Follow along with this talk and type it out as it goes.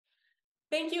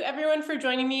Thank you everyone for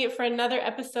joining me for another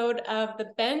episode of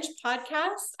the Bench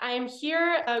podcast. I am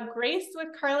here graced with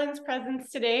Carlin's presence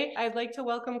today. I'd like to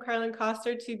welcome Carlin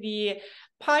Koster to the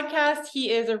podcast.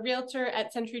 He is a realtor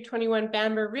at C21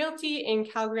 Bamber Realty in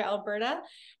Calgary, Alberta.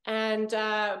 And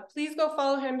please go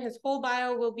follow him. His whole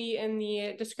bio will be in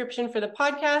the description for the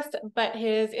podcast, but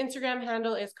his Instagram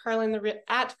handle is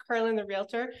at Carlin the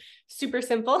Realtor. Super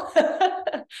simple.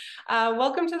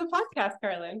 Welcome to the podcast,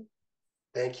 Carlin.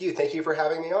 Thank you. Thank you for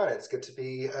having me on. It's good to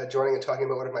be joining and talking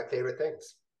about one of my favorite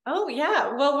things. Oh,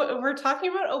 yeah. Well, we're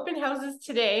talking about open houses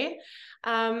today.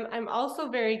 I'm also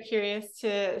very curious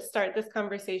to start this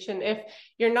conversation. If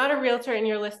you're not a realtor and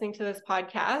you're listening to this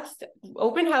podcast,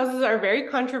 open houses are very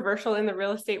controversial in the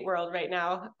real estate world right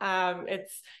now.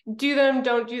 It's do them,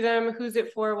 don't do them, who's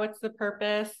it for, what's the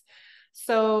purpose?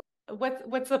 So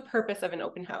what's the purpose of an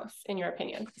open house, in your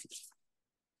opinion?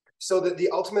 So the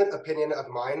ultimate opinion of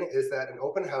mine is that an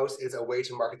open house is a way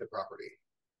to market the property.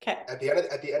 Okay. At the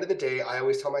end of the day, I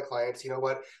always tell my clients, you know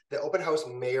what, the open house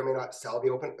may or may not sell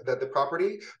the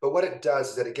property, but what it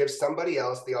does is that it gives somebody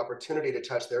else the opportunity to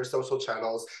touch their social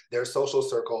channels, their social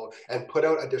circle, and put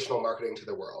out additional marketing to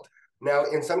the world. Now,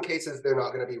 in some cases, they're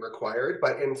not going to be required,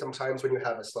 but in some times when you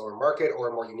have a slower market or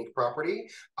a more unique property,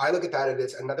 I look at that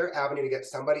as another avenue to get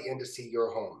somebody in to see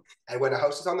your home. And when a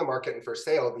house is on the market and for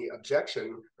sale,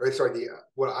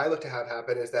 what I look to have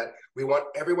happen is that we want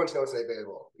everyone to know it's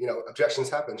available. You know,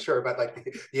 objections happen, sure, but like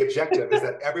the objective is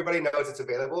that everybody knows it's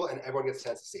available and everyone gets a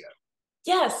chance to see it.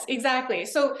 Yes, exactly.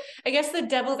 So I guess the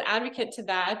devil's advocate to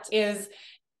that is,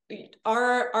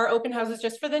 are open houses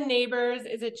just for the neighbors?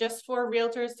 Is it just for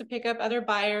realtors to pick up other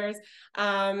buyers?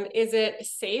 Is it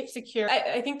safe, secure?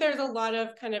 I think there's a lot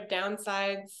of kind of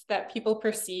downsides that people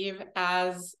perceive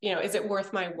as, you know, is it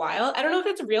worth my while? I don't know if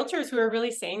it's realtors who are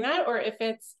really saying that or if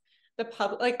it's the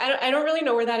public. Like, I don't really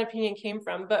know where that opinion came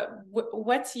from, but what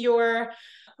would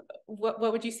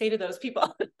you say to those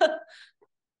people?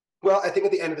 Well, I think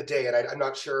at the end of the day, and I'm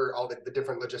not sure all the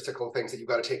different logistical things that you've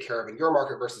got to take care of in your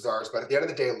market versus ours, but at the end of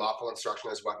the day, lawful instruction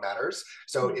is what matters.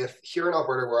 So if here in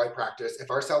Alberta where I practice,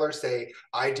 if our sellers say,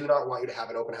 I do not want you to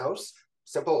have an open house,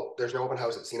 simple, there's no open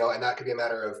houses, you know, and that could be a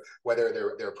matter of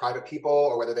whether they're private people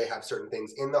or whether they have certain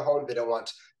things in the home they don't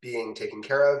want being taken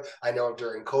care of. I know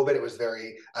during COVID, it was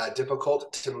very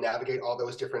difficult to navigate all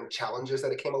those different challenges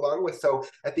that it came along with. So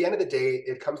at the end of the day,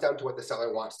 it comes down to what the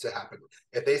seller wants to happen.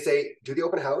 If they say, do the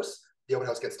open house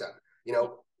gets done. You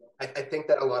know, I think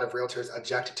that a lot of realtors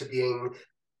object to being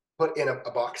put in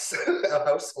a box, a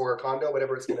house or a condo,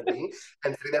 whatever it's going to be,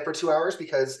 and sitting there for 2 hours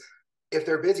because if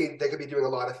they're busy, they could be doing a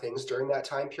lot of things during that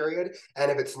time period.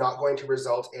 And if it's not going to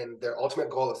result in their ultimate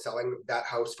goal of selling that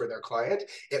house for their client,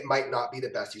 it might not be the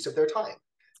best use of their time.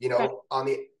 You know, right. On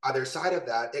the other side of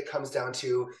that, it comes down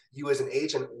to you as an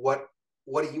agent. What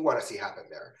do you want to see happen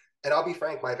there? And I'll be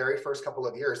frank, my very first couple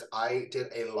of years, I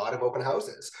did a lot of open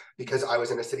houses because I was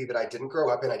in a city that I didn't grow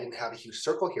up in. I didn't have a huge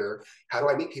circle here. How do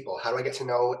I meet people? How do I get to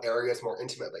know areas more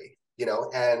intimately? You know,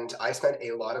 and I spent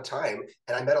a lot of time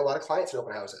and I met a lot of clients in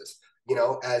open houses. You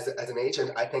know, as an agent,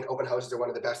 I think open houses are one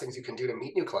of the best things you can do to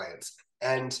meet new clients.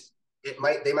 And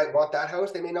they might want that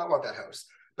house, they may not want that house.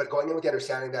 But going in with the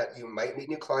understanding that you might meet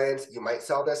new clients, you might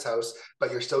sell this house,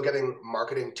 but you're still getting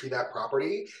marketing to that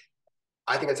property,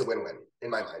 I think it's a win-win in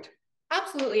my mind.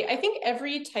 Absolutely. I think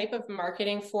every type of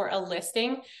marketing for a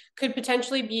listing could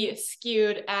potentially be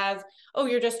skewed as, oh,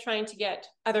 you're just trying to get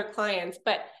other clients.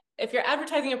 But if you're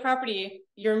advertising a property,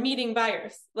 you're meeting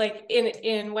buyers, like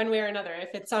in one way or another. If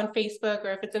it's on Facebook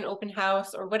or if it's an open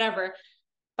house or whatever,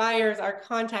 buyers are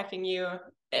contacting you,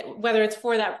 whether it's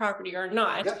for that property or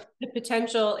not. Yeah. The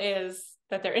potential is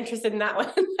that they're interested in that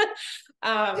one.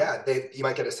 You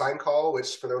might get a sign call,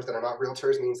 which for those that are not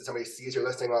realtors means that somebody sees your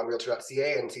listing on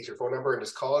realtor.ca and sees your phone number and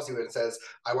just calls you and says,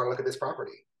 I want to look at this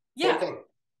property. Yeah, same thing.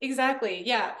 Exactly.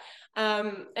 Yeah.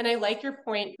 And I like your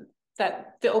point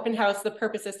that the open house, the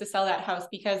purpose is to sell that house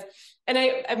because, and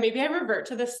maybe I revert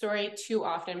to this story too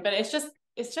often, but it's just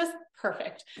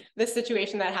perfect, this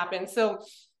situation that happened. So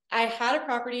I had a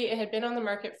property, it had been on the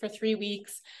market for 3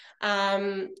 weeks,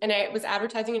 and I was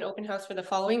advertising an open house for the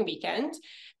following weekend,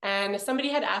 and somebody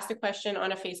had asked a question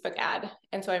on a Facebook ad.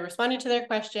 And so I responded to their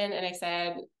question and I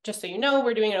said, just so you know,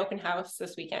 we're doing an open house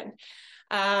this weekend.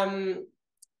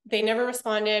 They never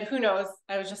responded. Who knows?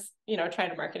 I was just, trying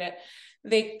to market it.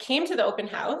 They came to the open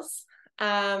house,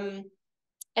 and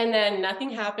then nothing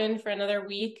happened for another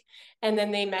week. And then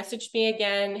they messaged me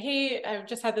again, hey, I've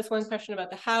just had this one question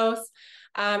about the house.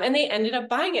 And they ended up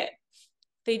buying it.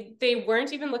 They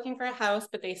weren't even looking for a house,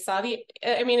 but they saw I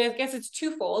guess it's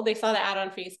twofold. They saw the ad on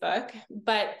Facebook,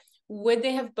 but would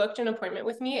they have booked an appointment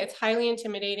with me? It's highly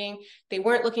intimidating. They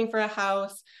weren't looking for a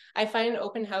house. I find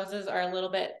open houses are a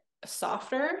little bit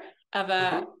softer of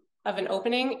a Mhm. of an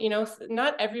opening. You know,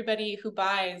 not everybody who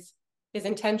buys is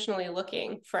intentionally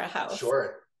looking for a house.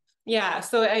 Sure. Yeah,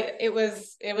 so it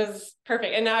was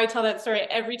perfect. And now I tell that story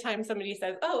every time somebody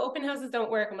says, "Oh, open houses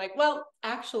don't work." I'm like, "Well,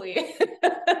 actually,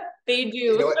 they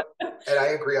You know do." what? And I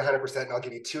agree 100%. And I'll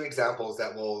give you two examples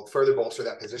that will further bolster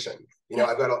that position. You know,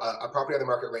 Yeah. I've got a property on the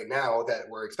market right now that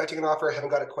we're expecting an offer, haven't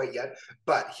got it quite yet.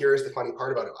 But here's the funny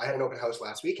part about it. I had an open house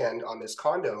last weekend on this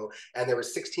condo, and there were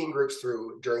 16 groups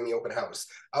through during the open house.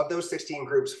 Of those 16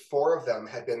 groups, 4 of them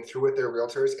had been through with their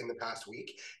realtors in the past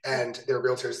week. And their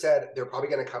realtors said they're probably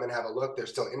going to come and have a look. They're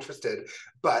still interested.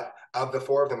 But of the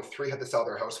 4 of them, 3 had to sell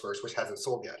their house first, which hasn't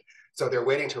sold yet. So they're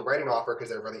waiting to write an offer because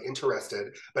they're really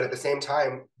interested. But at the same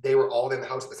time, they were all in the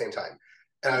house at the same time.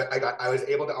 And I was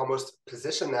able to almost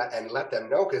position that and let them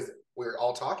know because we were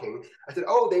all talking. I said,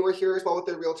 oh, they were here as well with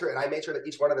their realtor. And I made sure that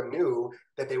each one of them knew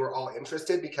that they were all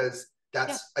interested because Yeah.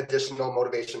 that's additional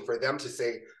motivation for them to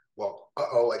say, well,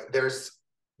 uh-oh, like there's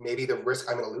maybe the risk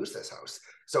I'm going to lose this house.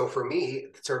 So for me,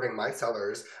 serving my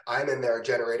sellers, I'm in there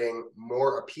generating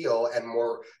more appeal and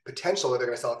more potential that they're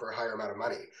going to sell it for a higher amount of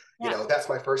money. You Yeah. know, that's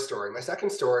my first story. My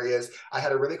second story is I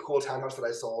had a really cool townhouse that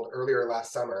I sold earlier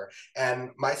last summer,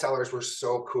 and my sellers were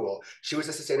so cool. She was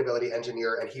a sustainability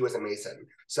engineer and he was a mason.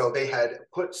 So they had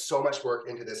put so much work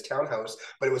into this townhouse,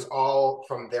 but it was all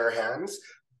from their hands,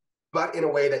 but in a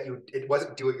way that it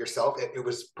wasn't do it yourself. It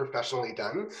was professionally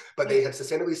done, but Yeah. they had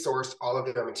sustainably sourced all of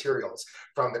their materials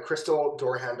from the crystal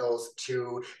door handles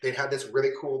to they'd had this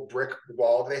really cool brick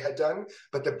wall they had done,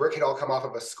 but the brick had all come off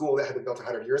of a school that had been built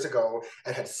 100 years ago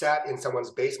and had sat in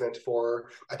someone's basement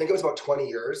for, I think it was about 20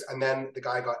 years. And then the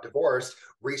guy got divorced,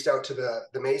 reached out to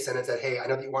the mason and said, hey, I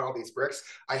know that you want all these bricks.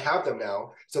 I have them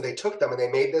now. So they took them and they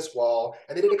made this wall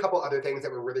and they did a couple other things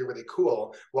that were really, really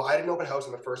cool. Well, I did an open house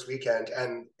on the first weekend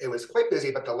and it was quite busy,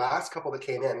 but the last couple that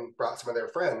came in brought some of their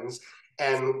friends.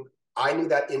 And I knew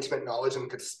that intimate knowledge and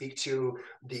could speak to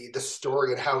the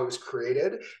story and how it was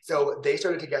created. So they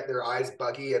started to get their eyes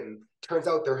buggy, and turns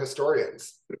out they're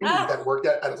historians Ah, that worked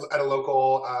at a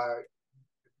local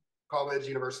college,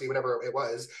 university, whatever it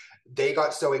was. They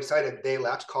got so excited, they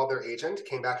left, called their agent,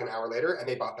 came back an hour later, and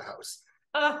they bought the house.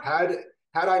 ah,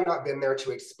 Had I not been there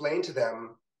to explain to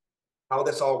them how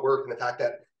this all worked and the fact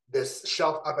that this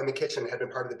shelf up in the kitchen had been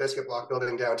part of the biscuit block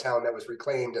building downtown that was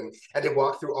reclaimed, and to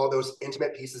walk through all those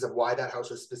intimate pieces of why that house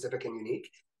was specific and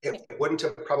unique, it wouldn't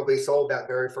have probably sold that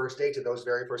very first day to those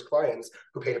very first clients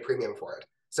who paid a premium for it.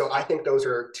 So I think those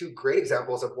are two great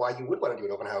examples of why you would want to do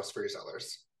an open house for your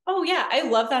sellers. oh yeah, I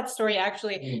love that story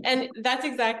actually. And that's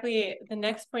exactly the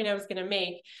next point I was going to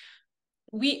make.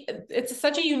 It's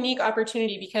such a unique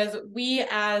opportunity because we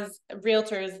as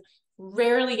realtors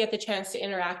rarely get the chance to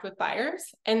interact with buyers.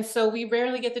 And so we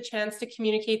rarely get the chance to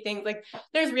communicate things like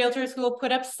there's realtors who will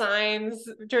put up signs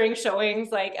during showings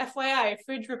like FYI,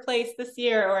 fridge replaced this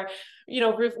year,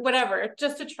 or, roof, whatever,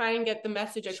 just to try and get the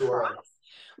message across. Sure.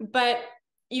 But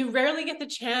you rarely get the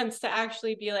chance to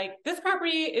actually be like, this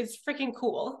property is freaking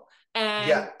cool. And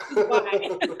Yeah. this is why.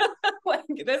 Like,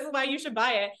 this is why you should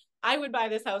buy it. I would buy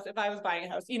this house if I was buying a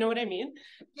house. You know what I mean? Um,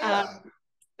 Yeah.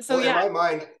 so Well, in yeah, my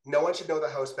mind, no one should know the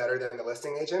house better than the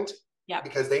listing agent yeah,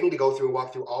 because they need to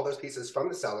walk through all those pieces from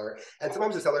the seller. And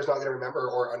sometimes the seller's not going to remember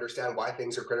or understand why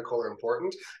things are critical or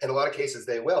important. In a lot of cases,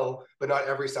 they will, but not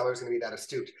every seller is going to be that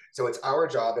astute. So it's our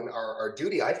job and our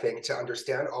duty, I think, to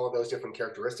understand all of those different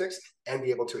characteristics and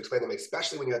be able to explain them,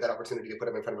 especially when you have that opportunity to put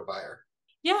them in front of a buyer.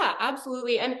 yeah,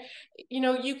 absolutely. And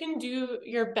you can do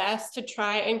your best to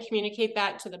try and communicate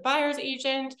that to the buyer's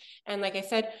agent. And like I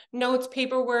said, notes,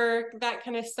 paperwork, that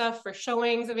kind of stuff for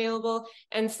showings available.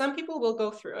 And some people will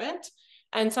go through it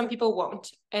and some people won't.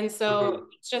 And so Mm-hmm.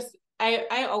 it's just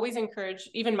I always encourage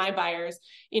even my buyers,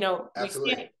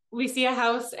 Absolutely. we see a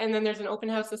house and then there's an open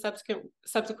house the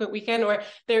subsequent weekend, or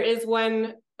there is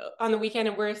one on the weekend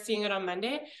and we're seeing it on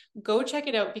Monday. Go check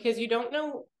it out because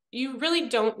you really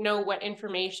don't know what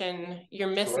information you're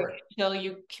missing Sure. until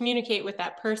you communicate with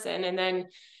that person. And then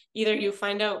either you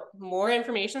find out more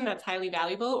information that's highly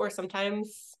valuable or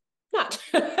sometimes not.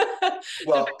 Depending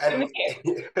Well, on the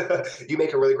and case. you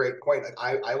make a really great point.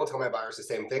 I will tell my buyers the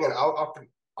same thing, and I'll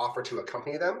offer to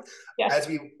accompany them. Yes. As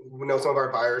we know, some of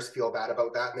our buyers feel bad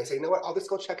about that, and they say, you know what, I'll just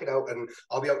go check it out, and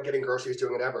I'll be out getting groceries,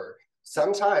 doing whatever.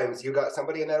 Sometimes you got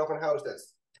somebody in that open house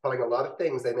that's telling a lot of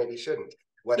things they maybe shouldn't.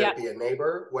 Whether Yeah. it be a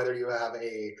neighbor, whether you have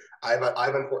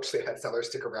I've unfortunately had sellers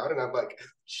stick around, and I'm like,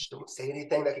 shh, don't say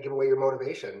anything that could give away your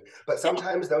motivation. But Yeah.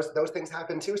 sometimes those things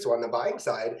happen too. So on the buying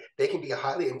side, they can be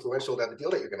highly influential to the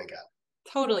deal that you're going to get.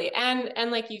 Totally.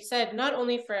 And like you said, not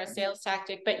only for a sales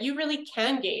tactic, but you really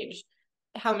can gauge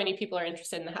how many people are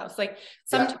interested in the house. Like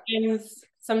Yeah.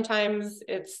 sometimes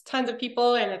it's tons of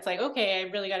people and it's like, okay, I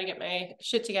really got to get my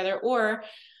shit together. Or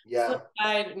flip Yeah.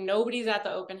 side, nobody's at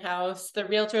the open house. The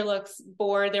realtor looks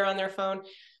bored, they're on their phone.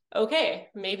 Okay,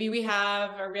 maybe we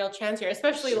have a real chance here,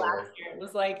 especially last Sure. year. It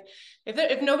was like,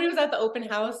 if nobody was at the open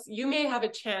house, you may have a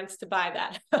chance to buy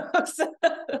that house.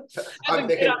 That's a I'm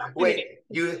good thinking, wait,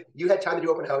 opportunity. you had time to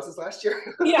do open houses last year?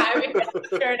 Yeah, I mean,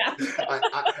 fair enough.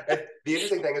 The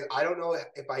interesting thing is, I don't know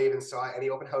if I even saw any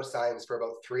open house signs for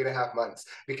about 3.5 months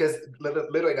because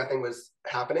literally nothing was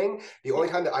happening. The only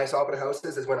time that I saw open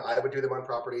houses is when I would do them on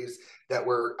properties that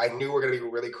I knew were going to be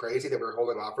really crazy, that we were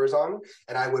holding offers on,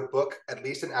 and I would book at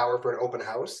least an hour for an open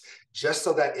house just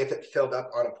so that if it filled up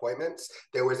on appointments,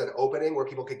 there was an opening where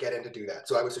people could get in to do that.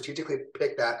 So I would strategically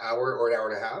pick that hour or an hour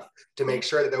and a half to make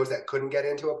sure that those that couldn't get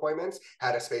into appointments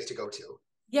had a space to go to.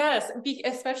 Yes,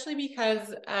 especially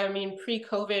because I mean,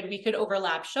 pre-COVID, we could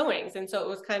overlap showings, and so it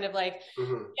was kind of like,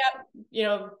 Mm-hmm.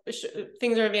 yep,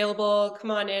 things are available,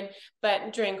 come on in.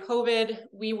 But during COVID,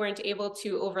 we weren't able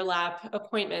to overlap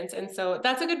appointments, and so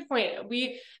that's a good point.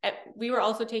 We were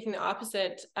also taking the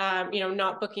opposite,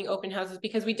 not booking open houses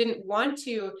because we didn't want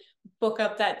to book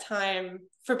up that time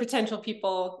for potential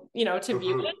people, to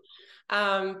view Mm-hmm.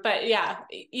 it. But yeah,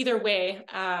 either way,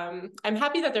 I'm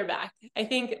happy that they're back. I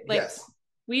think like Yes.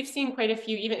 we've seen quite a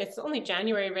few, even it's only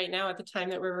January right now at the time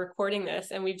that we're recording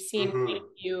this, and we've seen quite Mm-hmm.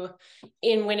 a few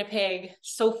in Winnipeg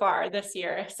so far this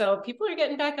year. So people are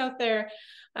getting back out there.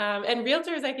 And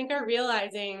realtors, I think, are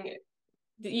realizing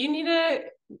that you need to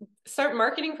start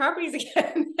marketing properties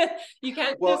again. You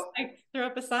can't just Well, like throw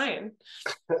up a sign.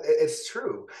 it's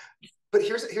true. But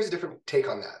here's a different take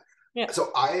on that. Yeah.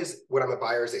 So when I'm a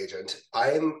buyer's agent,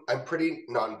 I'm pretty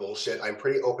non-bullshit. I'm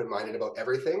pretty open-minded about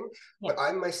everything, Yeah. but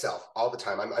I'm myself all the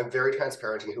time. I'm very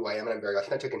transparent in who I am, and I'm very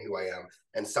authentic in who I am.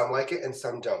 And some like it and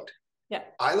some don't. Yeah.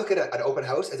 I look at an open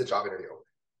house as a job interview.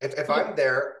 If Yeah. I'm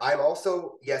there, I'm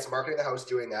also, yes, marketing the house,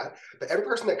 doing that. But every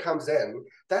person that comes in,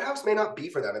 that house may not be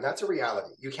for them. And that's a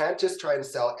reality. You can't just try and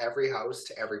sell every house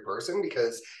to every person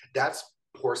because that's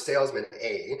poor salesman.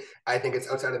 I think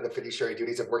it's outside of the fiduciary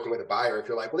duties of working with a buyer. If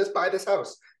you're like, well, let's buy this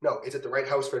house. No, is it the right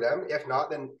house for them? If not,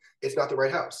 then it's not the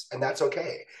right house. And that's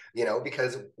okay,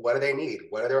 because what do they need?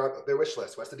 What are their wish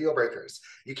list? What's the deal breakers?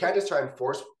 You can't just try and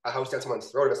force a house down someone's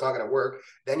throat if it's not going to work.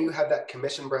 Then you have that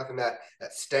commission breath and that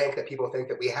stank that people think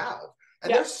that we have. And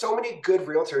Yeah. there's so many good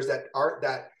realtors that aren't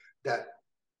that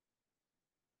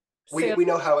So we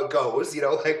know how it goes,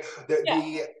 like the yeah.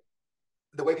 the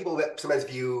the way people that sometimes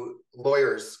view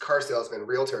lawyers, car salesmen,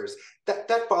 realtors,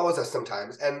 that follows us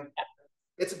sometimes. And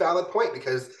it's a valid point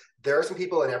because there are some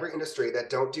people in every industry that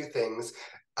don't do things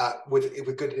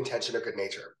with good intention or good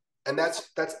nature. And that's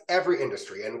every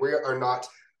industry. And we are not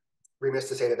remiss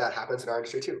to say that happens in our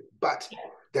industry too. But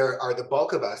there are the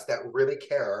bulk of us that really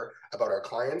care about our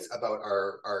clients, about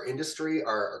our industry,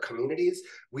 our communities.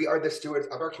 We are the stewards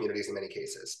of our communities in many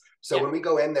cases. So Yeah. when we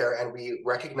go in there and we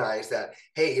recognize that,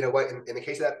 hey, you know what, in the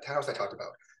case of that house I talked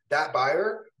about, that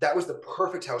buyer, that was the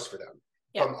perfect house for them.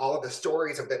 Yeah. From all of the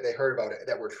stories that they heard about it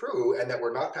that were true and that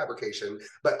were not fabrication,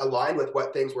 but aligned with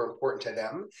what things were important to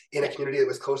them in a community that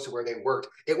was close to where they worked,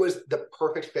 it was the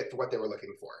perfect fit for what they were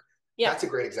looking for. Yeah. That's a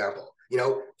great example.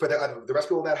 For the rest of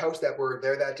people in that house that were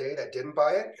there that day that didn't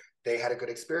buy it, they had a good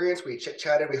experience. We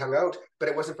chit-chatted, we hung out, but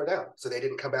it wasn't for them. So they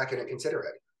didn't come back and consider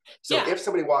it. So Yeah. if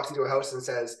somebody walks into a house and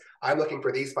says, I'm looking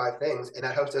for these 5 things, and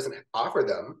that house doesn't offer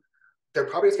them, they're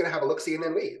probably just going to have a look-see and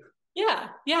then leave. Yeah,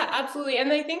 yeah, absolutely.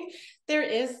 And I think there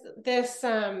is this,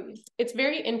 it's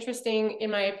very interesting,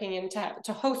 in my opinion,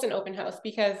 to host an open house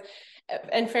because,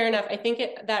 and fair enough, I think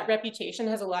that reputation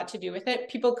has a lot to do with it.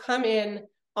 People come in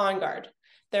on guard.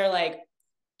 They're like,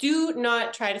 do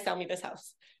not try to sell me this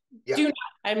house. Yeah. Do not.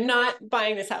 I'm not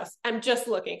buying this house. I'm just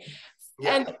looking.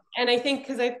 Yeah. And I think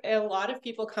because a lot of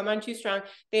people come on too strong,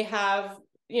 they have,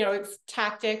 it's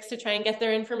tactics to try and get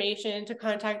their information to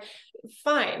contact.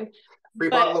 Fine. Free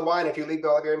bottle of wine if you leave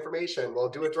all of your information. We'll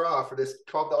do a draw for this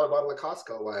 $12 bottle of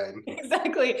Costco wine.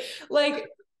 Exactly. Like,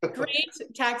 great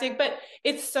tactic, but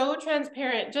it's so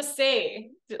transparent. Just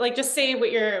say what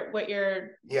you're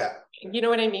Yeah. You know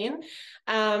what I mean?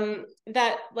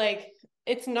 That like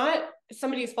it's not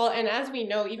somebody's fault. And as we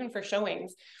know, even for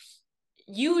showings,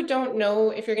 you don't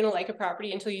know if you're going to like a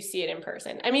property until you see it in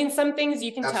person. I mean, some things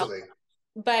you can Absolutely.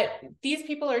 tell, but these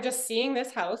people are just seeing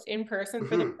this house in person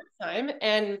for the first time,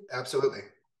 and absolutely,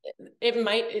 it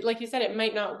might, like you said, it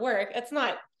might not work. It's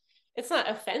not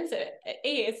offensive.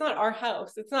 It's not our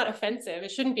house. It's not offensive.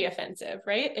 It shouldn't be offensive,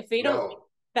 right? If they don't no.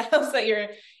 the house that you're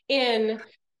in,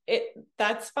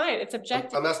 that's fine. It's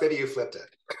objective. Unless maybe you flipped it.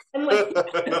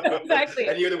 Exactly.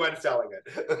 And you're the one selling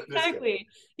it. Exactly.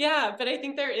 Yeah. But I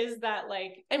think there is that,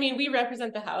 like, I mean, we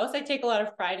represent the house. I take a lot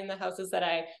of pride in the houses that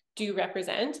I do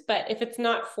represent, but if it's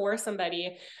not for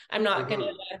somebody, I'm not going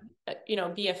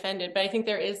to, be offended. But I think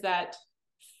there is that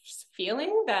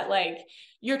feeling that, like,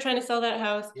 you're trying to sell that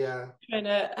house. Yeah. Trying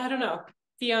to, I don't know,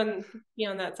 be on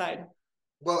that side.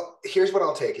 Well, here's what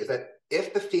I'll take is that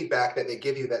if the feedback that they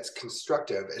give you that's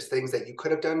constructive is things that you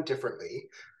could have done differently,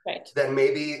 right, then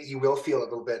maybe you will feel a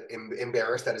little bit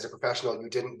embarrassed that as a professional, you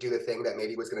didn't do the thing that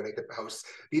maybe was going to make the house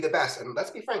be the best. And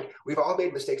let's be frank, we've all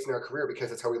made mistakes in our career because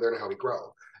that's how we learn and how we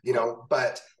grow,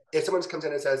 but if someone comes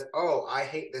in and says, oh, I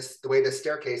hate this, the way this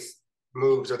staircase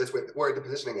moves or this way, where the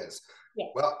positioning is,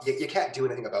 well, you can't do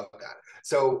anything about that.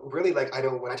 So really, like, I know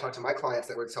when I talk to my clients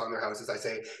that were selling their houses, I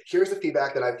say, here's the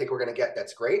feedback that I think we're going to get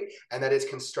that's great, and that is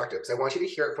constructive. So I want you to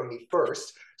hear it from me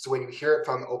first. So when you hear it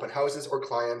from open houses or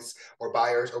clients or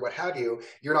buyers or what have you,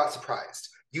 you're not surprised.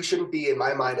 You shouldn't be, in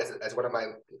my mind, as one of my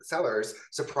sellers,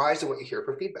 surprised at what you hear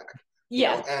for feedback.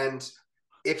 And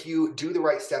if you do the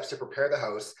right steps to prepare the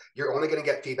house, you're only going to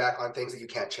get feedback on things that you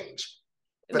can't change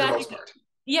for the most part.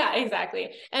 Yeah, exactly.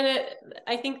 And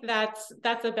I think that's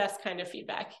the best kind of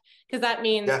feedback, because that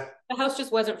means the house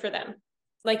just wasn't for them.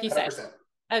 Like you 100%. Said,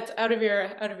 it's out of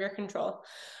your control.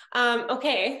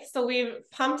 Okay, so we've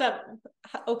pumped up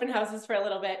open houses for a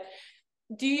little bit.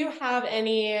 Do you have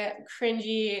any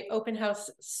cringy open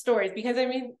house stories? Because I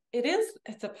mean,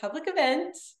 it's a public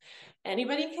event.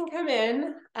 Anybody can come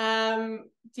in.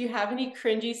 Do you have any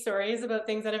cringy stories about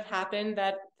things that have happened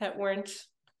that weren't,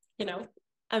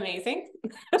 amazing?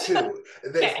 Two.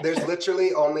 There's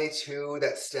literally only two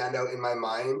that stand out in my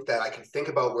mind that I can think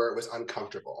about where it was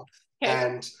uncomfortable.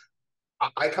 And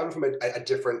I come from a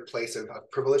different place of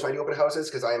privilege when I do open houses,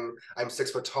 because I'm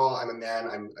 6 foot tall. I'm a man.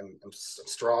 I'm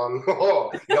strong.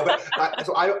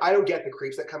 So I don't get the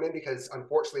creeps that come in, because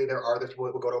unfortunately there are the people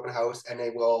that will go to open house and they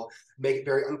will make it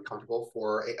very uncomfortable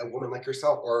for a woman like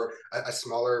yourself, or a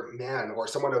smaller man, or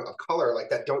someone of color like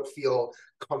that don't feel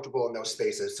comfortable in those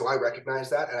spaces. So I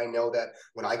recognize that, and I know that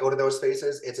when I go to those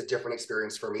spaces, it's a different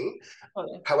experience for me.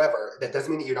 However, that doesn't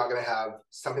mean that you're not going to have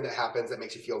something that happens that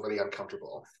makes you feel really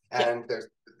uncomfortable. And there's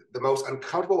the most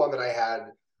uncomfortable one that I had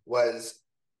was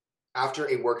after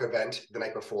a work event the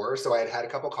night before. So I had a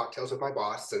couple cocktails with my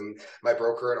boss and my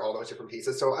broker and all those different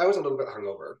pieces. So I was a little bit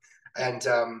hungover, and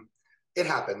it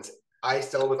happens. I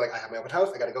still was like, I have my open house,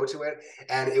 I got to go to it.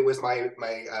 And it was my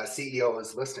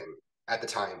CEO's listing at the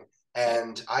time.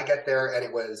 And I get there, and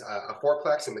it was a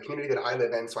fourplex in the community that I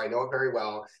live in, so I know it very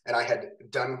well. And I had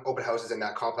done open houses in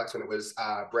that complex when it was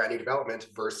brand new development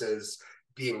versus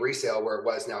being resale, where it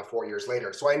was now 4 years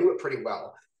later. So I knew it pretty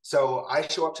well. So I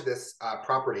show up to this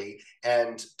property,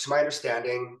 and to my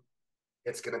understanding,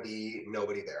 it's going to be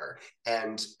nobody there.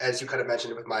 And as you kind of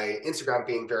mentioned with my Instagram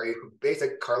being very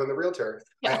basic, Carlin the Realtor,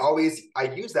 I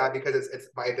use that because it's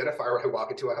my identifier when I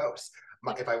walk into a house.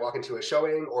 If I walk into a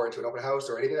showing or into an open house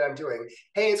or anything that I'm doing,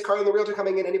 hey, it's Carlin the Realtor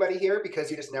coming in, anybody here?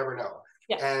 Because you just never know.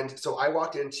 And so I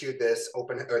walked into this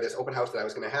open house that I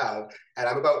was going to have, and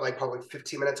I'm about probably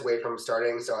 15 minutes away from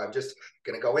starting. So I'm just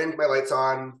going to go in, get my lights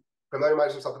on,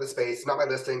 familiarize myself with the space. It's not my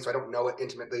listing, so I don't know it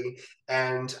intimately.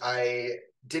 And I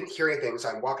didn't hear anything. So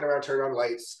I'm walking around, turning on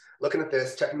lights, looking at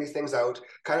this, checking these things out,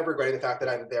 kind of regretting the fact that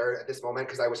I'm there at this moment,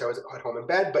 because I wish I was at home in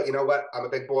bed. But you know what? I'm a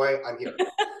big boy. I'm here.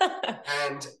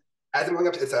 And as I'm going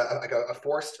up to, it's a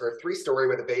 3-story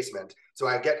with a basement. So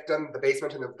I get done the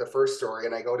basement and the first story,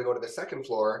 and I go to the second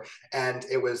floor, and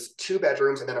it was 2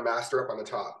 bedrooms and then a master up on the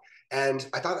top. And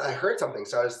I thought I heard something.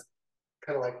 So I was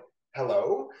kind of like,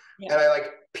 hello? And I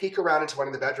peek around into one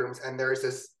of the bedrooms, and there's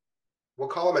this, we'll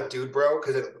call him a dude bro,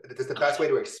 because it's the best way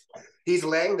to explain. He's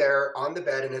laying there on the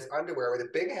bed in his underwear with a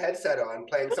big headset on,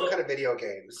 playing some kind of video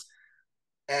games.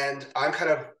 And I'm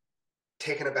kind of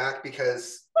taken aback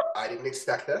because I didn't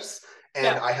expect this.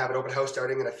 And I have an open house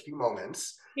starting in a few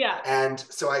moments. And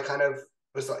so I kind of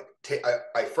was like,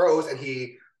 I froze, and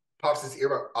he pops his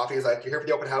ear off. He's like, you're here for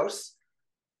the open house?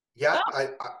 Yeah,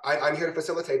 I'm here to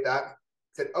facilitate that. I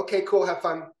said, okay, cool, have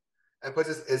fun. And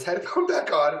puts his headphone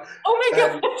back on. Oh my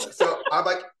God. So I'm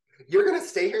like, you're going to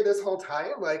stay here this whole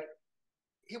time? Like,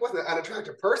 he wasn't an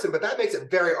unattractive person, but that makes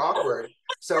it very awkward.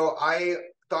 So I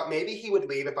thought maybe he would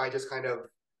leave if I just kind of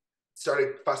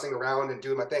started fussing around and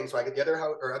doing my thing. So I get the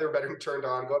other bedroom turned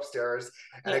on, go upstairs,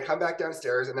 and I come back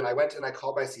downstairs. And then I went and I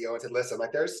called my CEO and said, listen,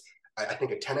 there's, I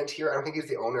think, a tenant here. I don't think he's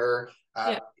the owner.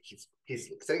 He's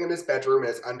sitting in his bedroom in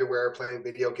his underwear playing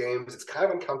video games. It's kind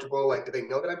of uncomfortable. Do they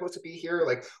know that I'm supposed to be here?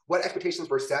 What expectations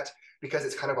were set? Because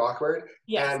it's kind of awkward.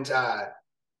 And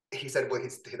he said, well,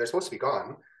 they're supposed to be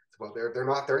gone. well, they're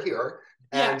not, they're here.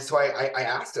 Yeah. And so I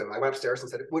asked him, I went upstairs and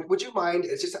said, would you mind,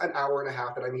 it's just an hour and a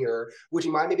half that I'm here. Would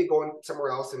you mind maybe going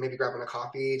somewhere else and maybe grabbing a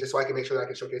coffee just so I can make sure that I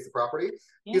can showcase the property?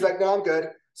 He's Yeah. like, no, I'm good.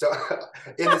 So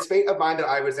in this state of mind that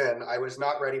I was in, I was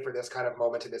not ready for this kind of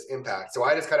moment and this impact. So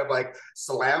I just kind of like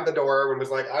slammed the door and was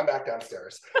like, I'm back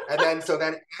downstairs. And then, so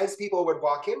then as people would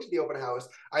walk into the open house,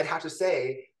 I'd have to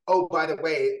say, oh, by the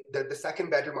way, the second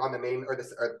bedroom on the main or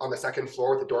on the second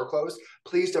floor with the door closed,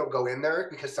 please don't go in there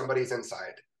because somebody's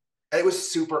inside. And it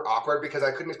was super awkward because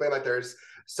I couldn't explain, like, there's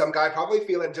some guy probably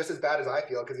feeling just as bad as I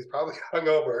feel because he's probably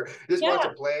hungover. He just wants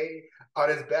to play on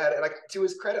his bed. And like, to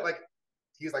his credit, like,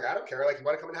 he's like, I don't care. Like, you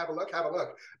want to come and have a look, have a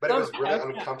look. But it was really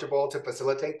uncomfortable to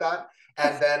facilitate that.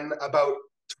 And then about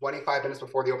 25 minutes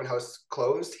before the open house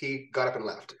closed, he got up and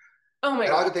left. Oh my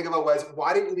and all I God. could think about was,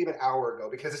 why didn't you leave an hour ago?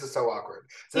 Because this is so awkward.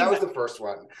 So that was the first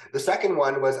one. The second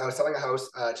one was I was selling a house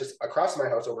just across my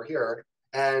house over here.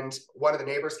 And one of the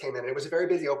neighbors came in, and it was a very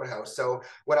busy open house. So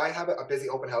when I have a busy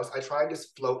open house, I try and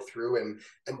just float through and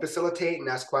facilitate and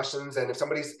ask questions. And if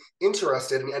somebody's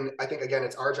interested, and I think, again,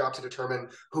 it's our job to determine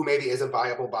who maybe is a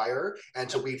viable buyer and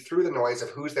to weed through the noise of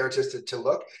who's there just to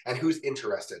look and who's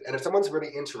interested. And if someone's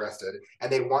really interested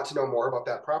and they want to know more about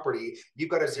that property, you've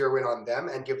got to zero in on them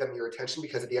and give them your attention,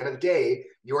 because at the end of the day,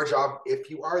 your job, if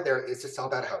you are there, is to sell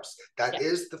that house. That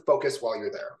is the focus while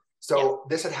you're there. So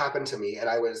this had happened to me, and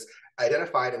I was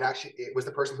identified, and actually it was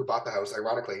the person who bought the house,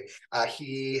 ironically.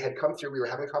 He had come through, we were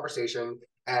having a conversation,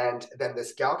 and then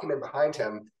this gal came in behind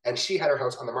him, and she had her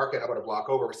house on the market about a block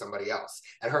over with somebody else,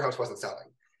 and her house wasn't selling.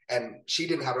 And she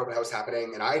didn't have an open house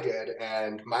happening, and I did,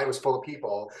 and mine was full of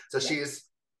people. So she's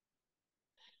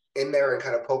in there and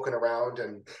kind of poking around.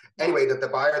 And anyway, the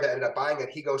buyer that ended up buying it,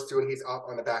 he goes through and he's up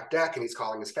on the back deck and he's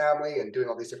calling his family and doing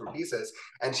all these different pieces.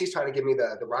 And she's trying to give me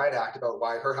the riot act about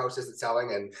why her house isn't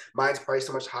selling and mine's priced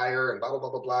so much higher and blah, blah,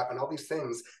 blah, blah, blah, and all these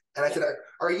things. And I said,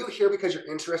 are you here because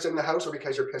you're interested in the house or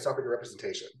because you're pissed off at your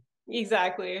representation?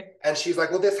 Exactly. And she's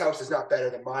like, well, this house is not better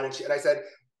than mine. And I said,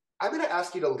 I'm going to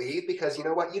ask you to leave because you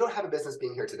know what? You don't have a business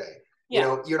being here today. You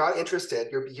know, you're not interested.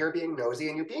 You're being nosy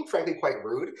and you're being frankly quite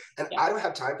rude. And I don't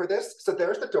have time for this. So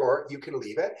there's the door. You can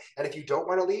leave it. And if you don't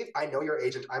want to leave, I know your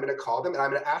agent. I'm going to call them and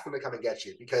I'm going to ask them to come and get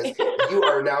you because you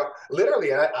are now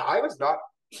literally. And I was not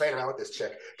playing around with this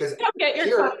chick because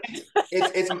here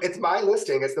it's my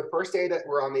listing. It's the first day that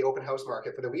we're on the open house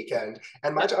market for the weekend,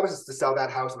 and my job is to sell that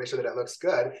house and make sure that it looks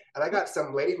good. And I got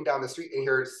some lady from down the street in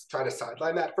here trying to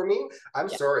sideline that for me. I'm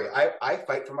sorry, I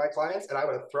fight for my clients, and I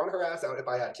would have thrown her ass out if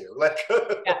I had to. Like,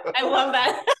 I love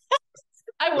that.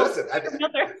 I will listen.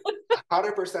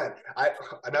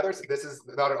 100%. This is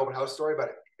not an open house story,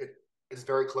 but it's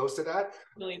very close to that.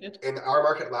 Related. In our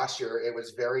market last year, it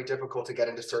was very difficult to get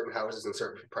into certain houses and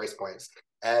certain price points.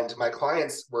 And my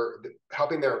clients were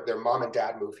helping their mom and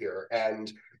dad move here. And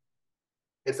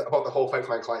it's about the whole fight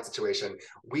for my client situation.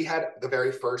 We had the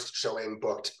very first showing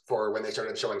booked for when they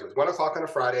started the showings. It was 1 o'clock on a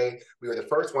Friday. We were the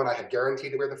first one. I had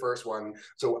guaranteed that we were the first one.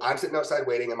 So I'm sitting outside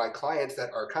waiting, and my clients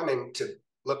that are coming to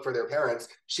look for their parents,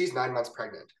 she's 9 months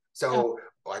pregnant. So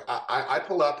like I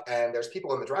pull up and there's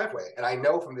people in the driveway, and I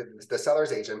know from the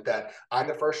seller's agent that I'm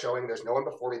the first showing. There's no one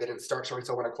before me. They didn't start showing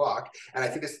till 1 o'clock. And I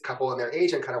see this couple and their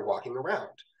agent kind of walking around.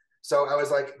 So I was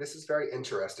like, this is very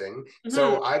interesting.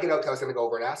 So I get out, I was going to go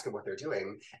over and ask them what they're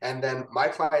doing. And then my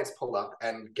clients pull up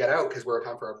and get out because we're at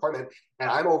time for an appointment. And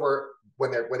I'm over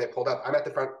when they pulled up. I'm at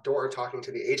the front door talking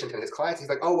to the agent and his clients. He's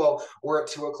like, oh, well, we're at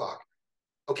 2 o'clock.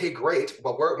 Okay, great.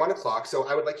 Well, we're at 1 o'clock. So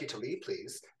I would like you to leave,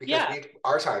 please, because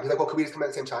our time. He's like, well, could we just come at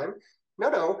the same time?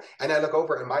 No. And I look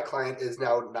over and my client is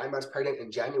now 9 months pregnant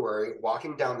in January,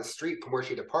 walking down the street from where she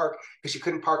had to park because she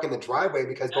couldn't park in the driveway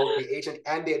because both the agent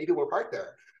and the people were parked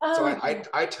there. So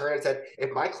I turned and said,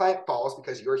 if my client falls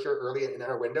because you're here early in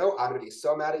our window, I'm going to be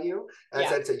so mad at you. And I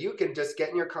said, so you can just get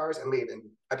in your cars and leave. And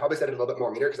I probably said it a little bit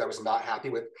more meaner because I was not happy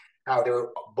with how they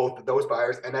were, both those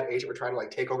buyers and that agent were trying to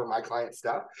like take over my client's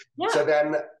stuff. So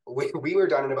then we were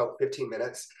done in about 15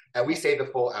 minutes and we saved a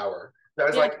full hour. So I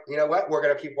was like, you know what? We're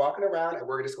going to keep walking around and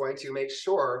we're just going to make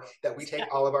sure that we take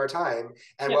all of our time.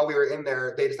 And while we were in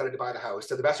there, they decided to buy the house.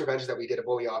 So the best revenge is that we did a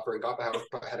bully offer and got the house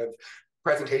ahead of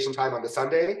presentation time on the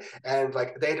Sunday. And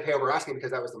like they had to pay over asking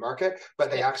because that was the market, but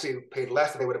they actually paid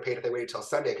less than they would have paid if they waited till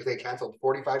Sunday because they canceled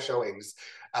 45 showings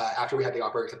after we had the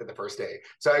offer accepted the first day.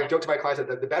 So I joked to my clients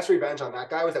that the best revenge on that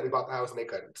guy was that we bought the house and they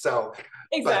couldn't. So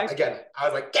but again, I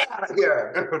was like, get out of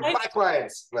here, my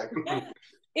clients. Like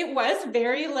it was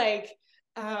very like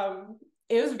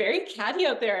it was very catty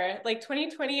out there. Like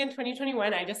 2020 and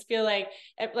 2021, I just feel like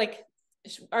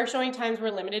our showing times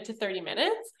were limited to 30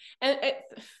 minutes, and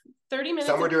 30 minutes.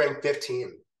 Some were doing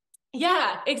 15.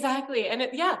 Yeah, exactly. And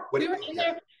we were in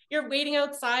there you're waiting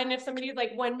outside, and if somebody's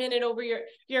like 1 minute over your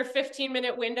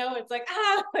 15-minute window, it's like,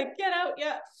 like get out.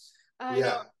 Yeah, I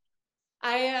know.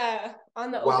 I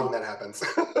on the Wow, open, when that happens.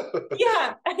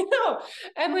 yeah, I know.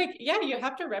 And like, yeah, you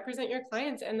have to represent your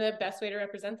clients, and the best way to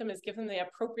represent them is give them the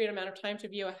appropriate amount of time to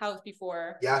view a house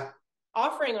before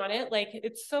offering on it. Like,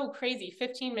 it's so crazy,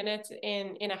 15 minutes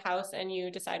in a house and you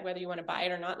decide whether you want to buy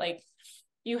it or not. Like,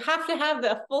 you have to have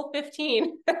the full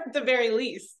 15 at the very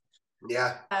least.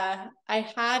 I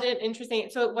had an interesting,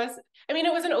 so it was, I mean,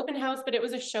 it was an open house, but it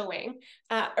was a showing,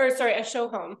 or sorry, a show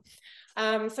home.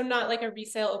 So not like a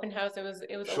resale open house. It was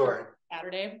open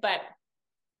Saturday, but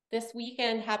this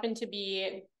weekend happened to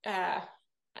be,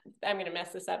 I'm going to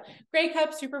mess this up, Grey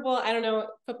Cup, Super Bowl, I don't know,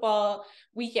 football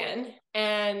weekend.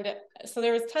 And so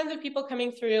there was tons of people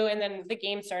coming through, and then the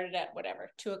game started at whatever,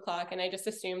 2:00. And I just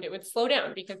assumed it would slow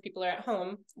down because people are at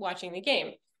home watching the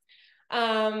game.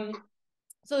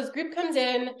 So this group comes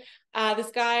in,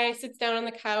 this guy sits down on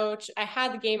the couch. I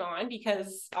had the game on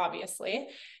because obviously,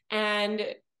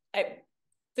 and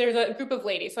there's a group of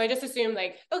ladies. So I just assumed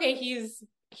like, okay,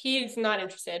 he's not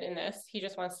interested in this. He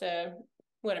just wants to,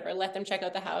 whatever, let them check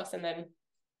out the house, and then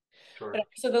whatever.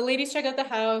 So the ladies check out the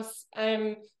house.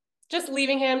 I'm just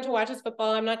leaving him to watch his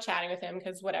football. I'm not chatting with him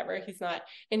because whatever, he's not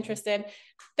interested.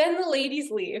 Then the ladies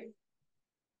leave.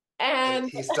 And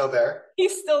he's still there.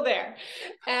 He's still there.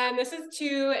 And this is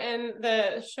 2, and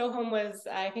the show home was,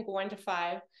 I think, 1 to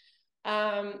 5.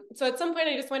 So at some point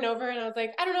I just went over and I was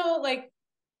like, I don't know, like,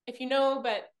 if you know,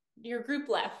 but your group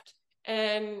left.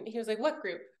 And he was like, what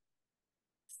group?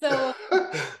 So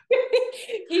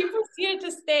he proceeded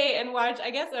to stay and watch,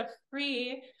 I guess, a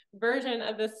free version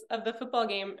of the football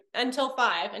game until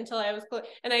 5, until I was close.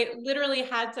 And I literally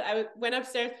had to, went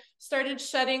upstairs, started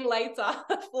shutting lights off,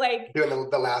 like doing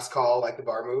the last call, like the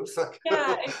bar moves.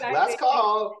 Yeah, exactly. Last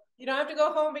call. Like, you don't have to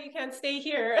go home, but you can't stay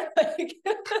here. Like,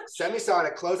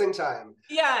 Semisonic closing time.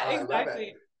 Yeah,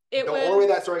 exactly. The only way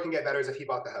that story can get better is if he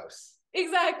bought the house.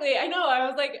 Exactly. I know. I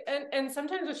was like, and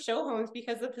sometimes with show homes,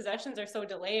 because the possessions are so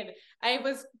delayed, I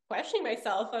was questioning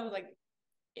myself. I was like,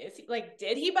 is he like,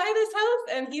 did he buy this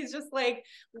house? And he's just like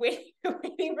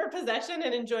waiting for possession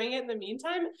and enjoying it in the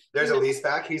meantime. There's a lease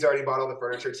back. He's already bought all the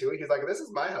furniture too. He's like, this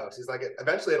is my house. He's like,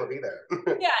 eventually it'll be there.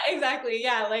 Yeah, exactly.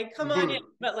 Yeah, like, come on in,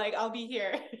 but like, I'll be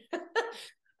here.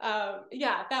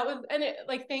 Yeah, that was, and it,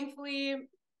 like, thankfully,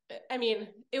 I mean,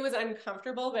 it was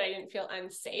uncomfortable, but I didn't feel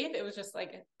unsafe. It was just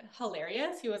like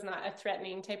hilarious. He was not a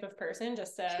threatening type of person,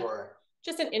 just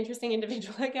an interesting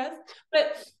individual, I guess.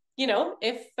 But you know,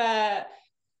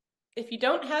 if you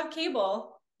don't have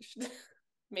cable,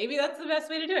 maybe that's the best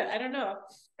way to do it. I don't know.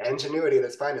 Ingenuity at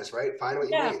its finest, right? Find what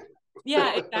you need.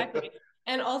 Yeah, exactly.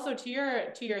 And also to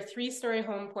your 3-story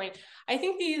home point, I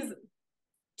think these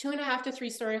 2.5 to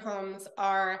 3-story homes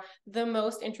are the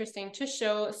most interesting to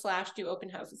show / do open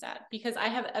houses at, because I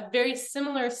have a very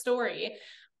similar story.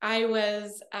 I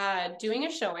was doing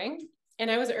a showing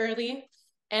and I was early,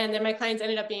 and then my clients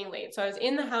ended up being late. So I was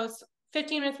in the house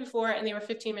 15 minutes before and they were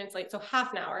 15 minutes late. So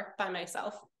half an hour by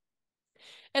myself.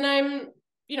 And I'm,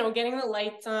 you know, getting the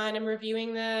lights on, I'm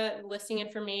reviewing the listing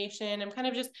information. I'm kind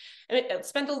of just, I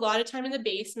spent a lot of time in the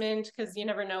basement because you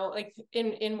never know, like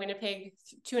in Winnipeg,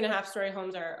 2.5-story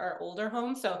homes are older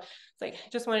homes. So it's like, I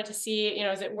just wanted to see, you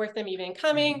know, is it worth them even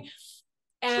coming?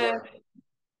 And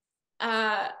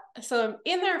so I'm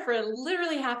in there for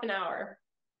literally half an hour.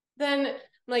 Then I'm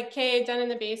like, okay, done in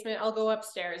the basement, I'll go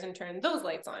upstairs and turn those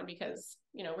lights on because,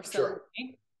 you know, we're still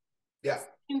working. Yeah.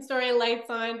 2-story lights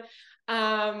on.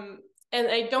 And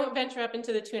I don't venture up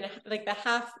into the 2.5, like the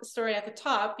half story at the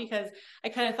top, because I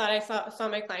kind of thought I saw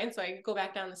my client. So I go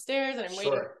back down the stairs and I'm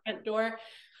waiting at the front door.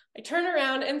 I turn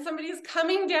around and somebody's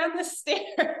coming down the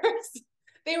stairs.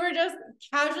 They were just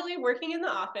casually working in the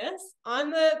office on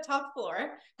the top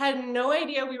floor, had no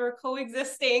idea we were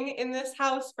coexisting in this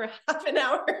house for half an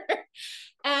hour,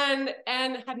 and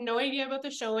had no idea about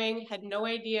the showing, had no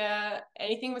idea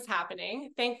anything was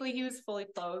happening. Thankfully, he was fully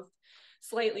clothed.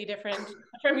 Slightly different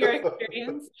from your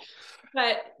experience.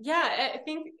 But yeah, I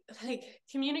think like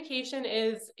communication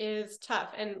is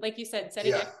tough. And like you said,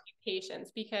 setting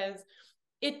expectations, because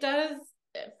it does,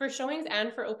 for showings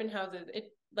and for open houses,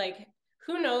 it, like,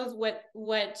 who knows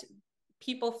what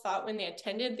people thought when they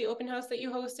attended the open house that you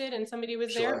hosted and somebody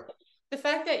was there. The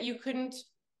fact that you couldn't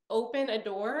open a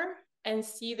door and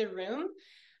see the room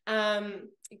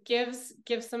gives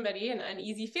somebody an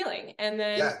uneasy feeling. And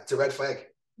then it's a red flag.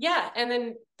 Yeah, and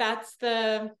then that's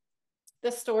the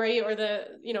story, or the,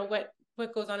 you know, what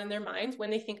goes on in their minds when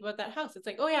they think about that house. It's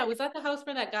like, oh yeah, was that the house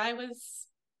where that guy was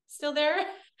still there.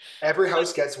 Every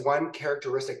house gets one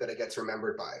characteristic that it gets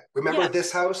remembered by. Remember Yeah,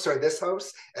 this house or this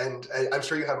house? And I'm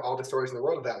sure you have all the stories in the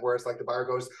world of that, where it's like the buyer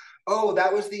goes, oh,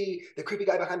 that was the creepy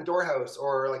guy behind the door house,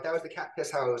 or like that was the cat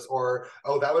piss house, or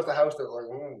oh, that was the house that, like,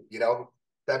 you know,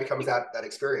 that becomes that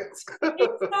experience.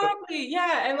 exactly.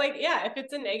 Yeah. And like, yeah, if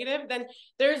it's a negative, then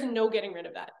there's no getting rid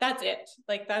of that. That's it.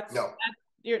 Like No.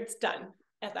 it's done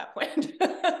at that point.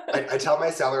 I tell my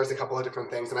sellers a couple of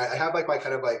different things, and I have like my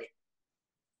kind of like,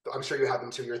 I'm sure you have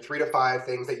them too, your 3 to 5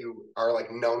 things that you are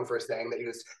like known for saying that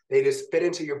they just fit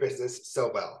into your business so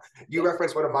well. You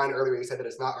referenced one of mine earlier. You said that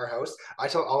it's not our house. I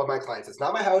tell all of my clients, it's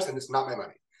not my house and it's not my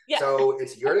money. Yeah. So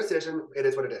it's your decision. It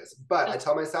is what it is. But I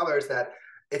tell my sellers that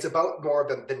it's about more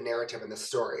of the narrative and the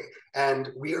story. And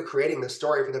we are creating the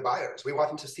story for the buyers. We want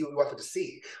them to see what we want them to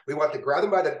see. We want to grab them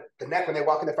by the neck when they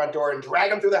walk in the front door and drag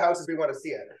them through the house as we want to see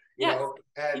it. You know,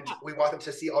 and we want them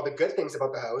to see all the good things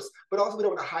about the house, but also we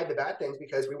don't want to hide the bad things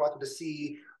because we want them to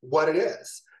see what it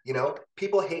is. You know,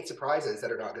 people hate surprises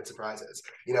that are not good surprises.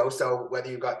 You know, so whether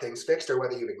you got things fixed or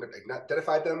whether you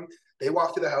identified them, they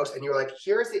walk through the house and you're like,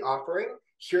 here's the offering,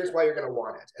 here's why you're going to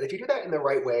want it. And if you do that in the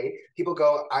right way, people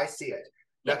go, I see it.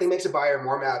 Nothing makes a buyer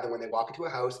more mad than when they walk into a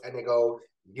house and they go,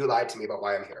 you lied to me about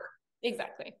why I'm here.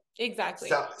 Exactly.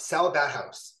 Exactly. Sell that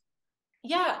house.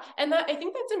 Yeah. And I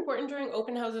think that's important during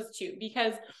open houses too,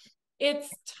 because it's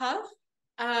tough.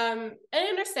 And I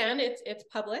understand it's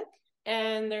public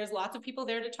and there's lots of people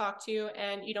there to talk to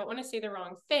and you don't want to say the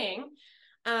wrong thing.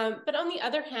 But on the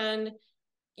other hand,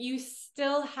 you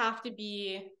still have to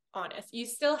be honest. You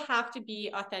still have to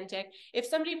be authentic. If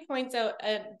somebody points out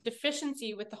a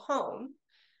deficiency with the home,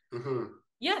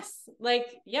 yes, like,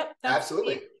 yep, that's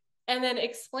absolutely. And then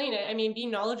explain it. I mean, be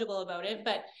knowledgeable about it,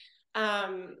 but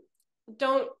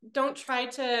don't try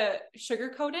to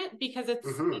sugarcoat it because it's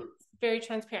very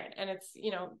transparent and it's,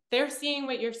 you know, they're seeing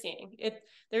what you're seeing.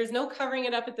 There's no covering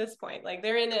it up at this point. Like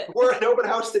they're in it. We're an open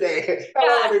house today.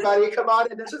 Hello, everybody. Come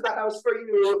on in. This is the house for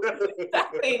you.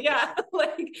 Exactly. Yeah.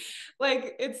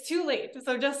 Like it's too late.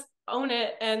 So just own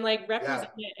it and like represent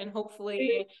it and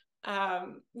hopefully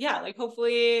like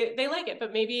hopefully they like it,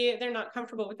 but maybe they're not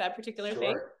comfortable with that particular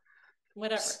thing.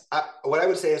 Whatever. What I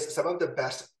would say is some of the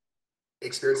best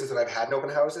experiences that I've had in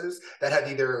open houses that have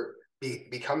either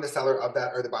become the seller of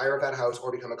that or the buyer of that house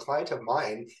or become a client of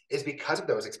mine is because of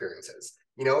those experiences,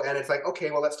 you know. And it's like,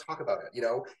 okay, well, let's talk about it. You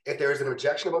know, if there's an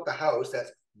objection about the house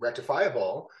that's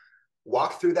rectifiable,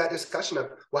 walk through that discussion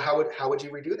of, well, how would you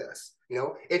redo this? You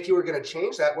know, if you were going to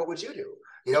change that, what would you do?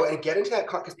 You know, and get into that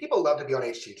because people love to be on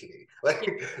HGTV. Like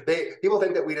people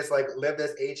think that we just like live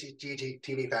this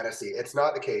HGTV fantasy. It's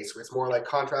not the case. It's more like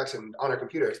contracts and on our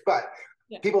computers. But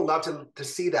people love to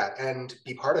see that and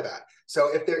be part of that.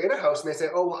 So if they're in a house and they say,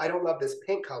 oh, well, I don't love this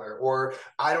paint color or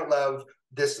I don't love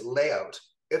this layout.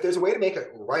 If there's a way to make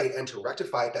it right and to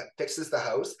rectify it that fixes the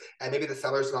house and maybe the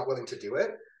seller's not willing to do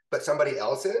it, but somebody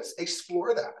else is,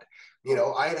 explore that. You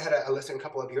know, I had a listing a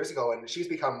couple of years ago and she's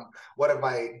become one of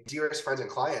my dearest friends and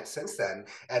clients since then.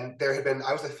 And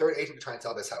I was the 3rd agent to try and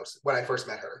sell this house when I first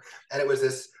met her. And it was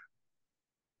this,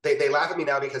 they laugh at me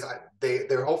now because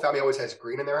their whole family always has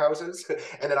green in their houses.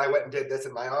 And then I went and did this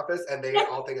in my office and they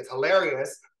all think it's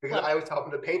hilarious because I always tell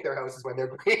them to paint their houses when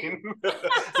they're green.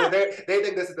 So they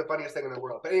think this is the funniest thing in the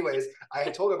world. But anyways, I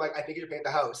had told them, like, I think you should paint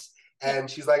the house. And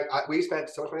she's like, we spent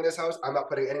so much money in this house. I'm not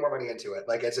putting any more money into it.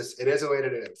 Like, it is the way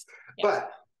that it is. Yeah.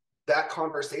 But that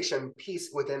conversation piece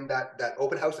within that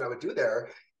open house that I would do there,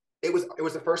 it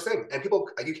was the first thing. And people,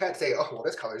 you can't say, oh, well,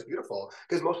 this color is beautiful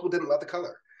because most people didn't love the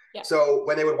color. Yeah. So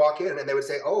when they would walk in and they would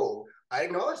say, oh, I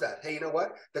acknowledge that. Hey, you know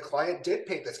what? The client did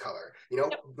paint this color. You know,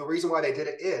 the reason why they did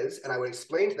it is, and I would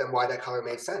explain to them why that color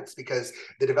made sense because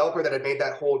the developer that had made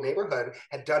that whole neighborhood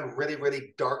had done really,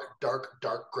 really dark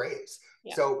grays.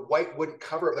 Yeah. So white wouldn't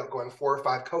cover it without going 4 or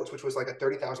 5 coats, which was like a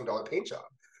 $30,000 paint job.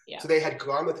 Yeah. So they had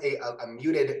gone with a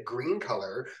muted green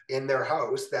color in their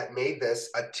house that made this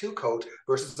a 2-coat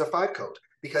versus a 5-coat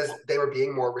because they were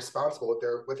being more responsible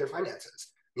with their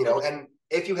finances. You know, and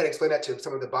if you had explained that to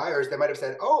some of the buyers, they might have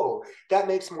said, oh, that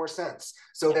makes more sense.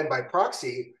 So then by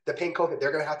proxy, the paint coat that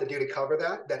they're going to have to do to cover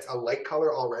that's a light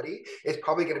color already, is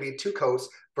probably going to be 2 coats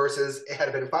versus it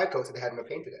had been 5 coats if they hadn't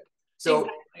painted it. So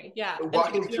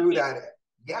walking through that,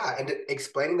 and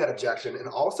explaining that objection and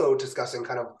also discussing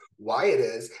kind of why it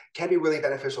is can be really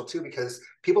beneficial too, because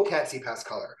people can't see past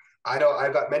color. I know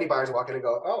I've got many buyers walk in and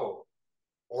go, oh,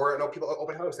 or I know people at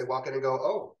open house, they walk in and go,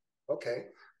 oh, okay.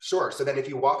 Sure. So then if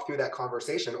you walk through that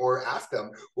conversation or ask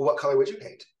them, well, what color would you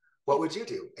paint? What would you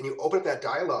do? And you open up that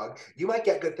dialogue, you might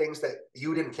get good things that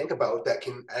you didn't think about that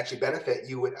can actually benefit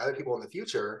you and other people in the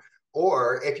future.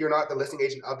 Or if you're not the listing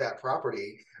agent of that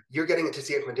property, you're getting to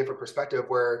see it from a different perspective,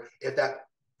 where if that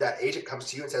agent comes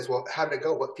to you and says, well, how did it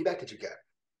go? What feedback did you get?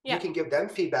 You can give them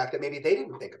feedback that maybe they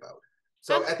didn't think about.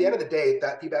 So at the end of the day,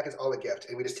 that feedback is all a gift,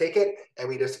 and we just take it and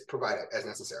we just provide it as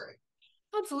necessary.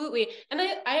 Absolutely. And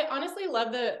I honestly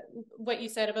love what you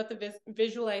said about the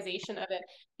visualization of it,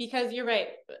 because you're right.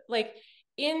 Like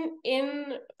in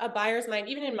a buyer's mind,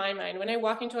 even in my mind, when I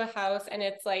walk into a house and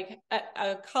it's like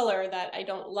a color that I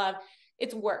don't love,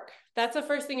 it's work. That's the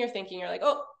first thing you're thinking. You're like,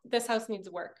 oh, this house needs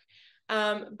work.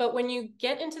 But when you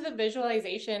get into the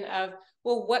visualization of,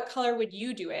 well, what color would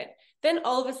you do it? Then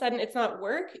all of a sudden it's not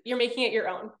work. You're making it your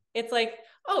own. It's like,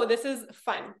 oh, this is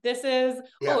fun. This is,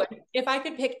 oh, if I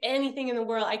could pick anything in the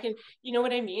world, I can, you know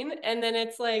what I mean? And then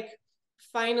it's like,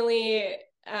 finally,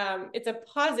 it's a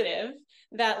positive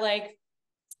that like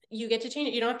you get to change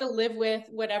it. You don't have to live with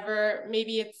whatever,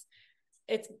 maybe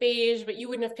it's beige, but you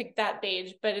wouldn't have picked that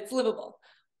beige, but it's livable.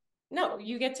 No,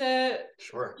 you get to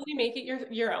really make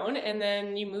it your own, and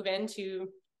then you move into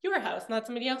your house, not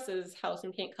somebody else's house,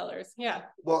 and paint colors. Yeah.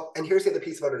 Well, and here's the other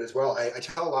piece about it as well. I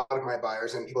tell a lot of my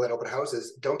buyers and people that open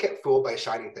houses, don't get fooled by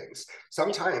shiny things.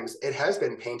 Sometimes it has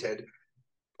been painted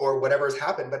or whatever has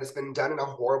happened, but it's been done in a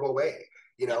horrible way.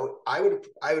 You know, I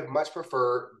would much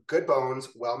prefer good bones,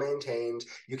 well maintained.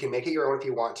 You can make it your own if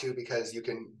you want to, because you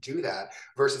can do that,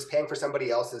 versus paying for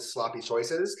somebody else's sloppy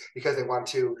choices because they want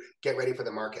to get ready for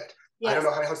the market. Yes. I don't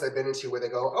know how many houses I've been into where they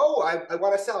go, oh, I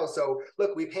want to sell. So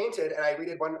look, we painted and I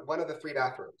redid one of the 3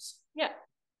 bathrooms. Yeah.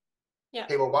 Yeah.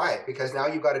 Okay, well, why? Because now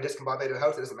you've got a discombobulated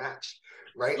house that doesn't match,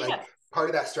 right? Yes. Like part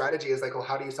of that strategy is like, well,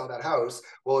 how do you sell that house?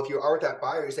 Well, if you are with that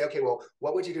buyer, you say, okay, well,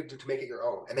 what would you do to make it your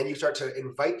own? And then you start to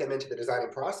invite them into the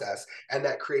designing process, and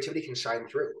that creativity can shine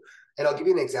through. And I'll give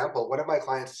you an example. One of my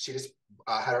clients, she just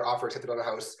had her offer accepted on a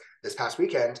house this past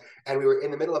weekend, and we were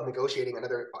in the middle of negotiating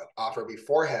another offer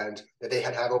beforehand that they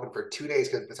had to have open for 2 days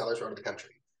because the sellers were out of the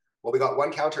country. Well, we got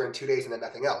one counter in 2 days and then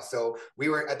nothing else. So we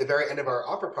were at the very end of our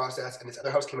offer process, and this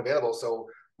other house came available. So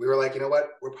we were like, you know what?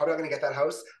 We're probably not going to get that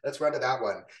house. Let's run to that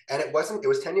one. And it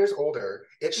was 10 years older.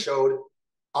 It showed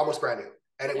almost brand new.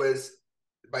 And it was,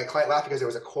 my client laughed because there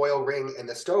was a coil ring in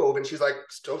the stove. And she's like,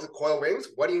 stoves with coil rings?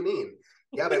 What do you mean?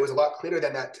 Yeah, but it was a lot cleaner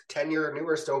than that 10-year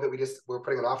newer stove that we just were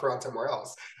putting an offer on somewhere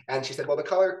else. And she said, well, the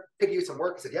color could use some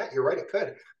work. I said, yeah, you're right, it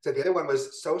could. So the other one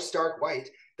was so stark white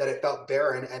that it felt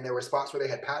barren, and there were spots where they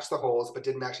had patched the holes but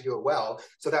didn't actually do it well.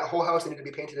 So that whole house needed to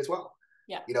be painted as well.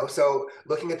 Yeah. You know, so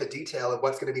looking at the detail of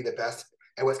what's going to be the best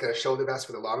and what's going to show the best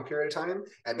for the long period of time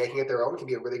and making it their own can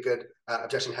be a really good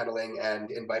objection handling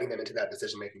and inviting them into that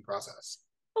decision-making process.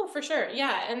 Oh, for sure.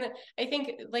 Yeah. And I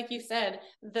think, like you said,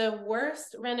 the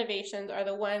worst renovations are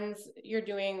the ones you're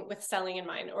doing with selling in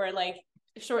mind, or like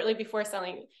shortly before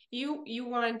selling. You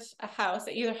want a house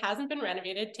that either hasn't been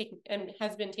renovated and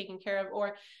has been taken care of,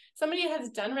 or somebody has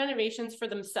done renovations for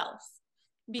themselves,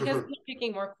 because they're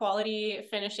picking more quality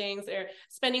finishings or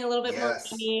spending a little bit more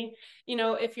money. You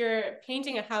know, if you're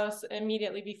painting a house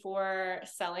immediately before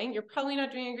selling, you're probably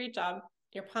not doing a great job.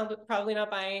 You're probably not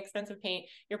buying expensive paint.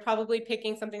 You're probably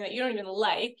picking something that you don't even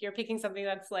like. You're picking something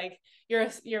that's like,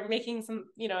 you're making some,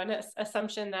 you know, an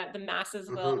assumption that the masses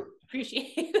will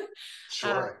appreciate.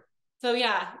 Sure. So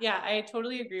yeah, I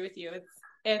totally agree with you.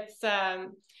 It's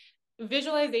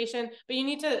visualization, but you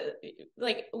need to,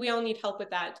 like, we all need help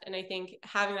with that. And I think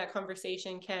having that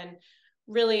conversation can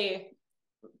really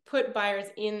put buyers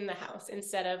in the house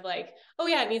instead of like, oh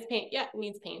yeah, it needs paint. Yeah, it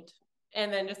needs paint.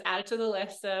 And then just add it to the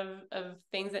list of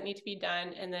things that need to be done.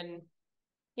 And then,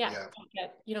 you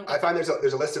don't get I find there's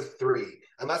a list of 3.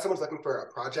 Unless someone's looking for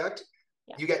a project,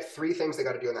 you get 3 things they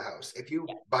got to do in the house. If you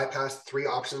bypass 3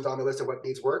 options on the list of what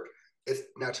needs work, it's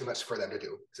not too much for them to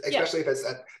do, especially if it's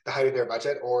at the height of their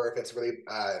budget, or if it's really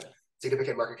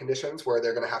significant market conditions where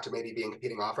they're going to have to maybe be in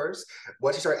competing offers.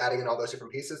 Once you start adding in all those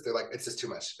different pieces, they're like, it's just too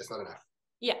much. It's not enough.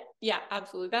 Yeah,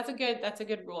 absolutely. That's a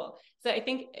good rule. So I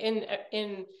think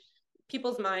in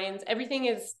people's minds, everything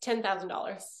is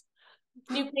 $10,000.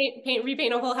 New paint,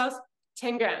 repaint a whole house,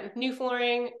 10 grand. New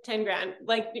flooring, 10 grand.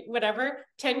 Like whatever,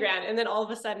 10 grand. And then all of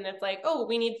a sudden it's like, oh,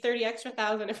 we need 30 extra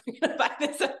thousand if we're gonna buy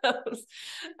this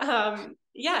house.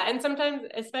 Yeah, and sometimes,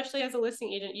 especially as a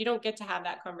listing agent, you don't get to have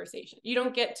that conversation. You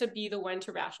don't get to be the one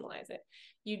to rationalize it.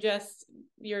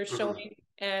 You're showing,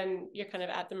 and you're kind of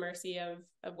at the mercy of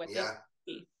what they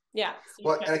see. Yeah. So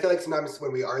well, and I feel like sometimes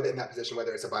when we are in that position,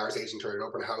 whether it's a buyer's agent or an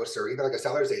open house or even like a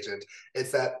seller's agent,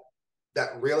 it's that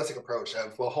realistic approach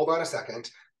of, well, hold on a second,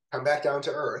 come back down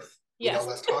to earth. You know,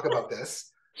 let's talk about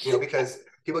this. You know, because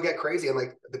people get crazy. And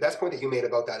like the best point that you made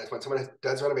about that is when someone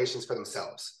does renovations for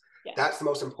themselves. That's the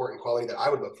most important quality that I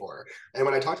would look for. And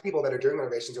when I talk to people that are doing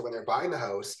renovations or when they're buying the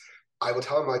house, I will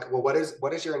tell them like, well, what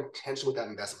is your intention with that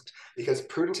investment? Because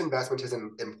prudent investment is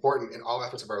important in all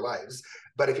aspects of our lives.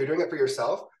 But if you're doing it for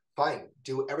yourself, fine,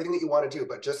 do everything that you want to do,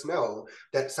 but just know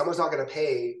that someone's not going to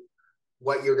pay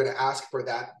what you're going to ask for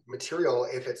that material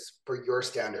if it's for your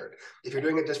standard. If you're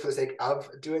doing it just for the sake of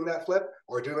doing that flip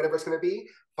or doing whatever it's going to be,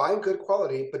 find good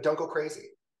quality, but don't go crazy.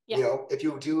 Yeah. You know, if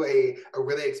you do a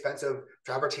really expensive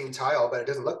travertine tile, but it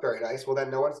doesn't look very nice, well, then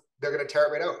they're going to tear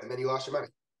it right out and then you lost your money.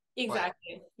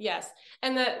 Exactly. Why? Yes.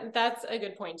 And that's a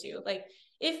good point too. Like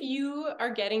if you are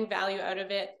getting value out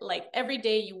of it, like every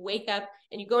day you wake up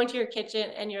and you go into your kitchen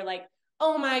and you're like,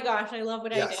 oh my gosh, I love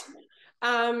what I did.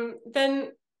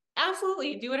 Then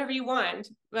absolutely do whatever you want.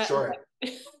 But sure.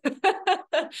 If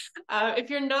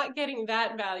you're not getting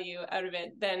that value out of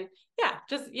it, then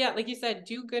like you said,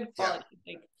 do good quality.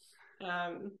 Yeah. Like,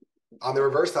 on the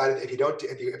reverse side, if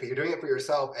you're doing it for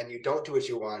yourself and you don't do what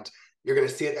you want, you're going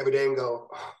to see it every day and go,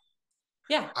 oh,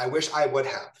 yeah, I wish I would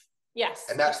have. Yes.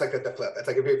 And that's like the flip. It's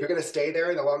like if you're going to stay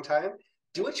there in a long time,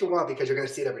 do what you want because you're going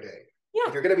to see it every day. Yeah.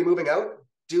 If you're going to be moving out,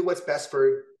 do what's best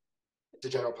for the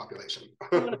general population.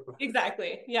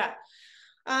 Exactly. Yeah.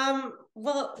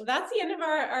 Well, that's the end of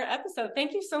our episode.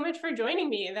 Thank you so much for joining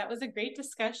me. That was a great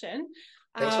discussion.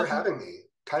 Thanks for having me.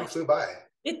 Time flew by.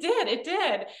 It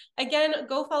did. Again,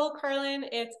 go follow Carlin.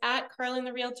 It's at Carlin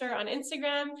the Realtor on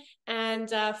Instagram,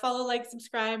 and follow, like,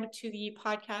 subscribe to the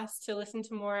podcast to listen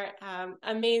to more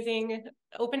amazing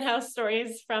open house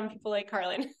stories from people like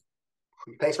Carlin.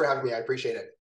 Thanks for having me. I appreciate it.